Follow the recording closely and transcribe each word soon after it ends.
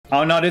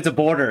Oh no, there's a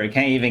border. It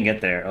can't even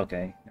get there.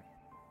 Okay.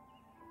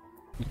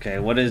 Okay,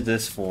 what is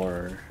this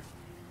for?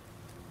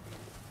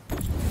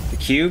 The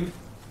cube?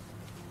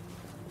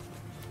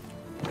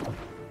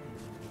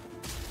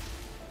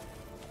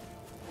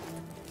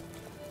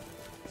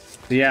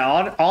 So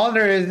yeah, all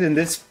there is in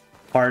this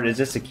part is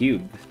just a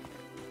cube.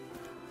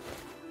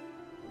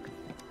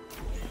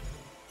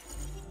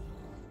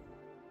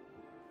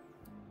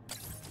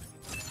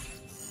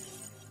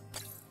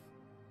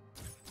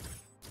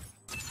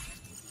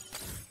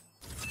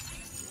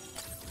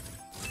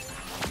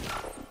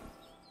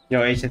 Yo,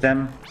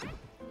 HSM.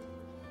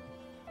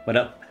 What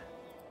up?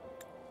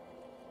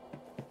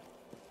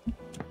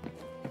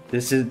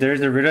 There's a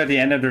riddle at the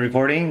end of the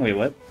recording. Wait,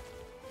 what?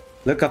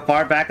 Look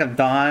afar back of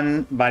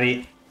dawn by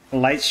the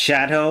light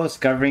shadows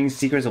covering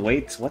secrets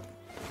awaits. What?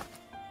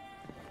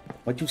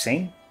 What you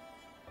saying?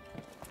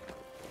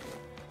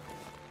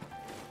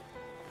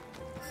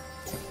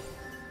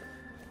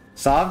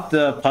 Solve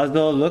the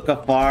puzzle. Look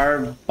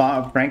afar,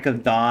 brink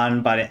of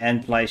dawn by the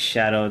end light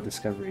shadow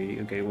discovery.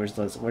 Okay, where's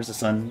the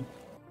sun?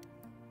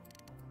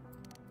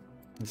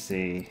 Let's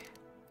see.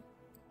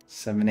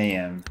 7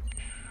 a.m.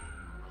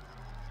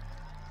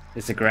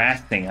 It's a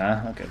grass thing,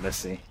 huh? Okay, let's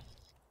see.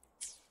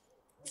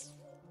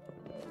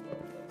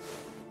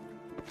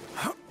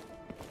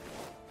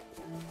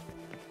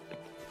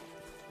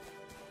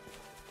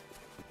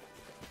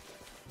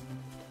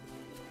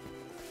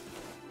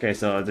 Okay,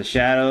 so the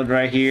shadowed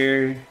right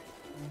here.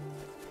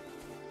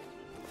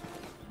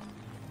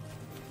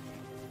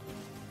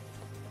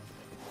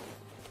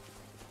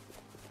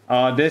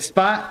 Oh, this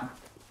spot?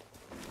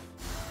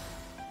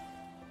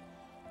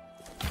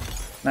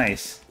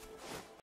 Nice.